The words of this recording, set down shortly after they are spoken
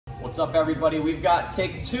What's up, everybody? We've got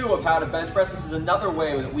take 2 of how to bench press. This is another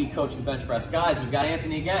way that we coach the bench press. Guys, we've got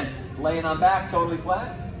Anthony again, laying on back, totally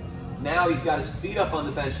flat. Now he's got his feet up on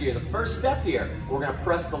the bench here. The first step here, we're gonna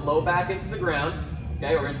press the low back into the ground,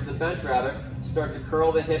 okay, or into the bench rather. Start to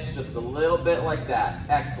curl the hips just a little bit like that.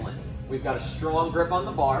 Excellent. We've got a strong grip on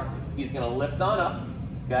the bar. He's gonna lift on up,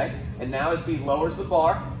 okay? And now as he lowers the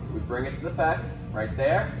bar, we bring it to the pec, right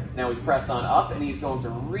there. Now we press on up, and he's going to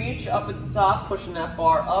reach up at the top, pushing that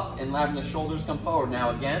bar up and letting the shoulders come forward. Now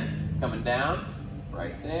again, coming down,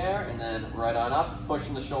 right there, and then right on up,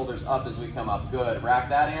 pushing the shoulders up as we come up. Good. Wrap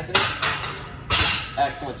that, Anthony.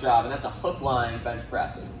 Excellent job. And that's a hook lying bench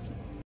press.